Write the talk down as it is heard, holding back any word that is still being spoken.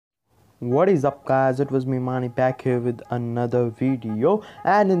What is up guys, it was me Manik back here with another video,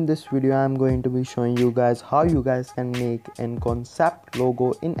 and in this video I'm going to be showing you guys how you guys can make an concept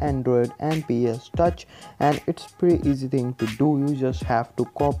logo in Android and PS Touch. And it's pretty easy thing to do. You just have to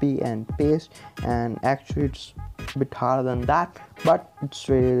copy and paste, and actually it's a bit harder than that, but it's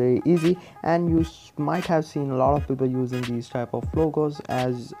really easy. And you might have seen a lot of people using these type of logos,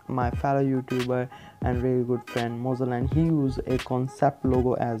 as my fellow YouTuber and really good friend Mozilla, and he used a concept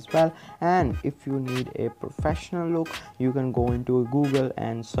logo as well. And if you need a professional look, you can go into Google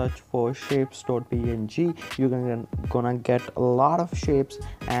and search for shapes.png. you're gonna get a lot of shapes,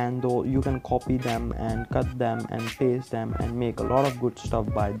 and though you can copy them and cut them and paste them and make a lot of good stuff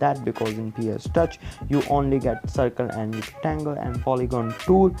by that, because in PS Touch you only get circle and rectangle and polygon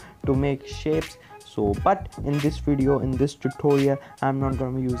tool to make shapes. But in this video, in this tutorial, I'm not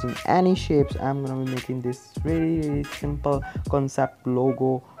gonna be using any shapes. I'm gonna be making this really simple concept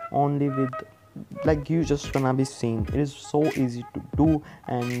logo only with, like, you just gonna be seeing. It is so easy to do,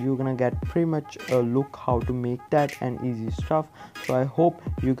 and you're gonna get pretty much a look how to make that and easy stuff. So I hope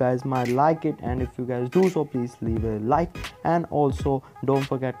you guys might like it, and if you guys do so, please leave a like, and also don't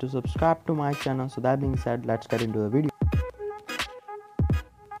forget to subscribe to my channel. So that being said, let's get into the video.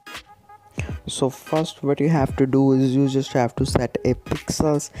 So first what you have to do is you just have to set a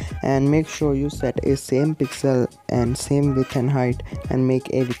pixels, and make sure you set a same pixel and same width and height, and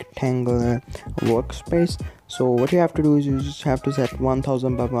make a rectangular workspace. So what you have to do is you just have to set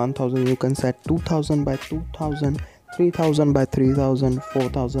 1000 by 1000. You can set 2000 by 2000, 3000 by 3000,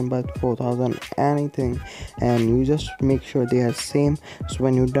 4000 by 4000, anything, and you just make sure they are same. So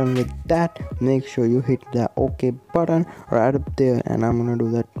when you're done with that, make sure you hit the OK button right up there, and I'm gonna do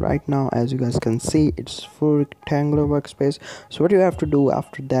that right now. As you guys can see, it's full rectangular workspace. So what you have to do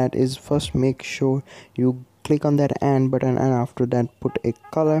after that is first make sure you click on that and button, and after that put a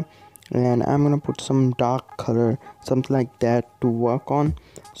color, and I'm gonna put some dark color, something like that, to work on.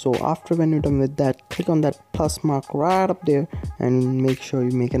 So after, when you're done with that, click on that plus mark right up there, and make sure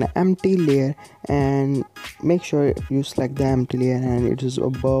you make an empty layer, and make sure you select the empty layer and it is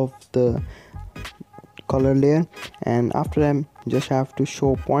above the color layer. And after that, just have to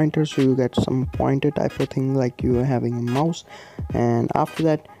show pointer, so you get some pointer type of thing like you are having a mouse. And after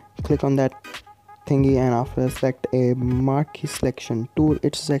that, click on that thingy, and after select a marquee selection tool.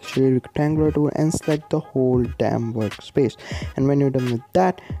 It's actually a rectangular tool, and select the whole damn workspace. And when you're done with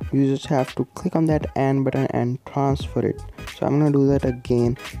that, you just have to click on that and button and transfer it. So I'm gonna do that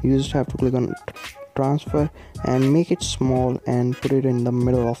again. You just have to click on transfer and make it small and put it in the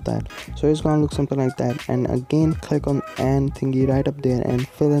middle of that, so it's gonna look something like that. And again, click on and thingy right up there and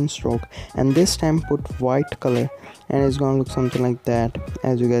fill in stroke, and this time put white color, and it's gonna look something like that,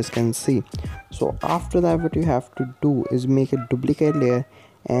 as you guys can see. So after that, what you have to do is make a duplicate layer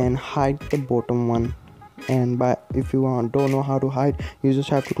and hide the bottom one. And by, if you don't know how to hide, you just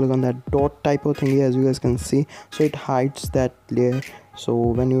have to click on that dot type of thingy, as you guys can see, so it hides that layer. So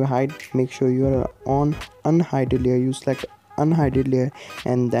when you hide, make sure you are on unhided layer. You select unhided layer,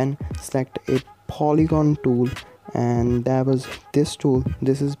 and then select a polygon tool, and that was this tool.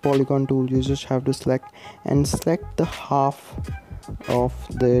 This is polygon tool. You just have to select the half of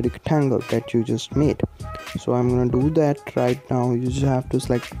the rectangle that you just made. So I'm gonna do that right now. You just have to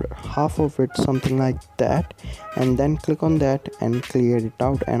select half of it, something like that, and then click on that and clear it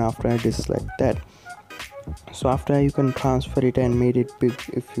out. And after I deselect that, so after, you can transfer it and make it big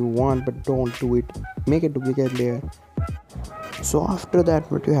if you want, but don't do it. Make a duplicate layer. So after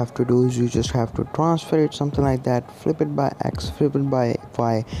that, what you have to do is you just have to transfer it, something like that, flip it by X, flip it by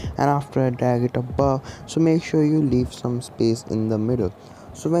Y, and after, drag it above. So make sure you leave some space in the middle.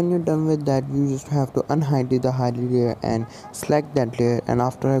 So when you're done with that, you just have to unhide the hide layer and select that layer. And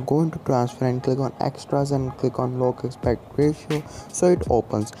after, go into transfer and click on extras and click on log aspect ratio, so it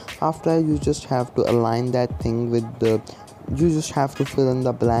opens. After, you just have to align that thing with the, you just have to fill in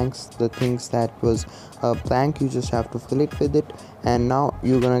the blanks, the things that was blank, you just have to fill it with it. And now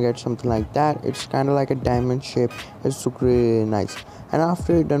you're gonna get something like that. It's kind of like a diamond shape. It's really nice. And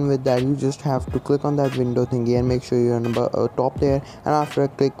after you're done with that, you just have to click on that window thingy and make sure you're on the top layer, and after,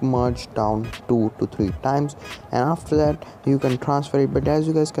 click merge down 2 to 3 times, and after that you can transfer it. But as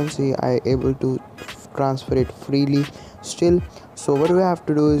you guys can see, I able to transfer it freely. still. So what you have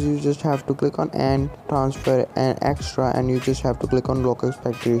to do is you just have to click on and transfer and extra, and you just have to click on local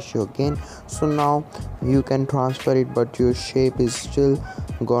aspect ratio again. So now you can transfer it, but your shape is still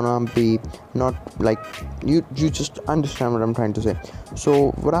gonna be not like you just understand what I'm trying to say. So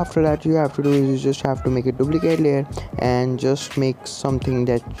what after that you have to do is you just have to make a duplicate layer and just make something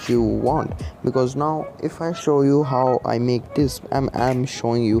that you want, because now if I show you how I make this, I'm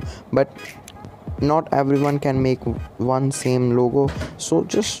showing you, but not everyone can make one same logo. So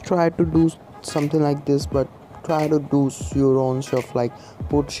just try to do something like this, but try to do your own stuff, like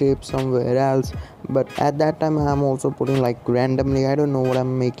put shape somewhere else. But at that time I'm also putting like randomly, I don't know what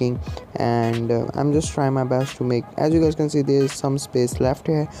I'm making, and I'm just trying my best to make. As you guys can see, there is some space left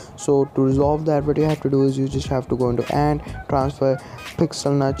here. So to resolve that, what you have to do is you just have to go into and transfer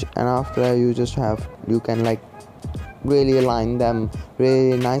pixel nudge, and after that you can like really align them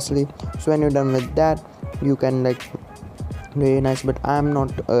really nicely. So when you're done with that, you can like really nice, but I'm not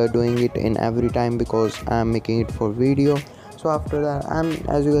doing it in every time because I'm making it for video. So after that, I'm,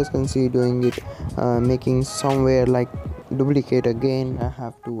 as you guys can see, doing it making somewhere like duplicate again. I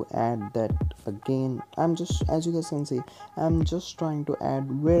have to add that again. I'm just, as you guys can see, I'm just trying to add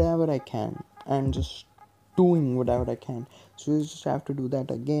wherever I can. I'm just doing whatever I can. So you just have to do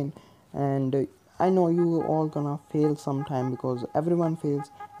that again. And I know you all gonna fail sometime, because everyone fails,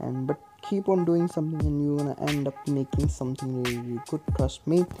 and but keep on doing something and you're gonna end up making something really, really good, trust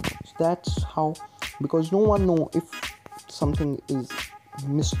me. So that's how, because no one know if something is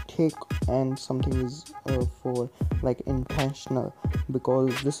mistake and something is for like intentional,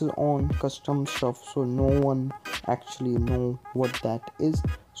 because this is on custom stuff, so no one actually know what that is.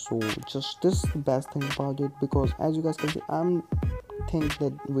 So just this is the best thing about it, because as you guys can see, I'm think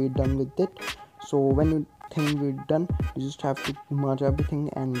that we're done with it. So when you think we're done, you just have to merge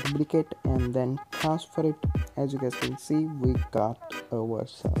everything and duplicate and then transfer it. As you guys can see, we got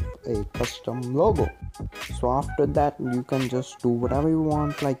ourselves a custom logo. So after that, you can just do whatever you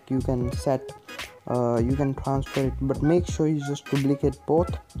want, like you can set you can transfer it, but make sure you just duplicate both,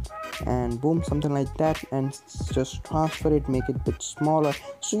 and boom, something like that, and just transfer it, make it a bit smaller.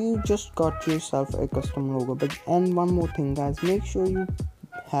 So you just got yourself a custom logo. But and one more thing guys, make sure you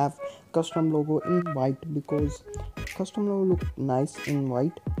have custom logo in white, because custom logo look nice in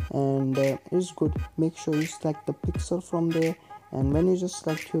white and it's good. Make sure you select the pixel from there, and when you just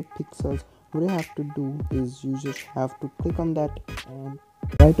select your pixels, what you have to do is you just have to click on that, and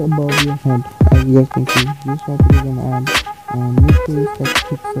right above your head, as you guys can see, you just have to click on add and make sure you select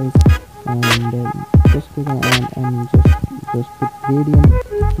pixels, and just click on add and just put radian.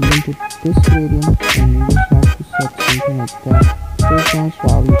 You can put this radian, and you just have to set something like that. So it sounds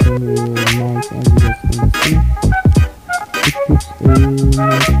really, really nice, as you guys can see. It gives a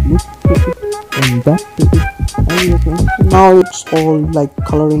nice look to it and that to it. As you guys can see, now it's all like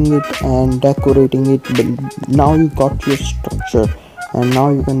coloring it and decorating it, but now you got your structure, and now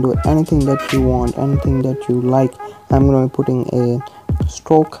you can do anything that you want, anything that you like. I'm going to be putting a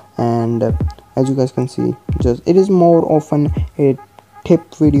stroke, and as you guys can see, just it is more often a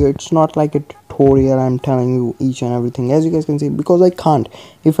tip video. It's not like a tutorial. I'm telling you each and everything, as you guys can see, because I can't.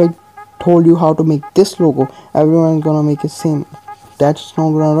 If I told you how to make this logo, everyone's gonna make the same. That's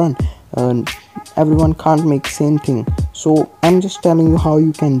not gonna run. Everyone can't make same thing. So I'm just telling you how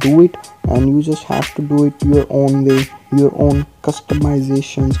you can do it, and you just have to do it your own way, your own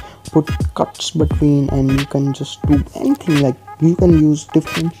customizations, put cuts between, and you can just do anything. Like you can use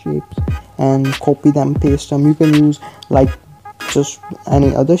different shapes and copy them, paste them. You can use like just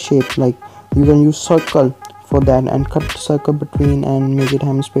any other shape, like you can use circle for that and cut circle between and make it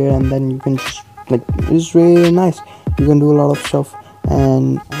hemisphere, and then you can just like, it's really nice. You can do a lot of stuff,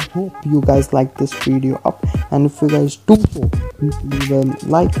 and I hope you guys like this video up, and if you guys do so, leave a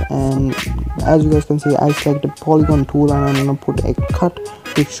like. And as you guys can see, I select the polygon tool, and I'm gonna put a cut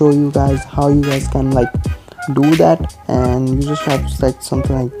to show you guys how you guys can like do that. And you just have to select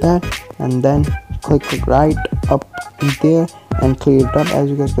something like that, and then click right up there and clear it up. As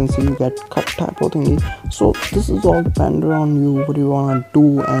you guys can see, you get cut type of thingy. So this is all dependent on you, what you want to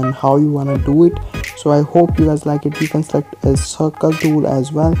do and how you want to do it. So I hope you guys like it. You can select a circle tool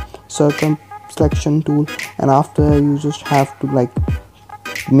as well, circle selection tool, and after you just have to like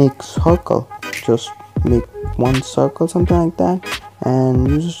make circle, just make one circle, something like that, and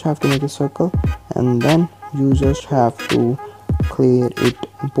you just have to make a circle, and then you just have to clear it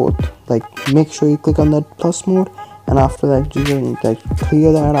both. Like make sure you click on that plus mode, and after that you can like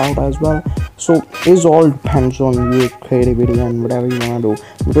clear that out as well. So it all depends on your creativity and whatever you want to do,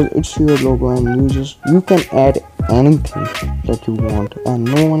 because it's your logo, and you can add anything that you want, and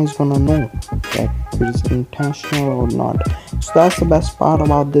no one is gonna know that it is intentional or not. So that's the best part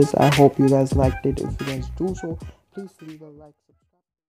about this. I hope you guys liked it. If you guys do so, please leave a like.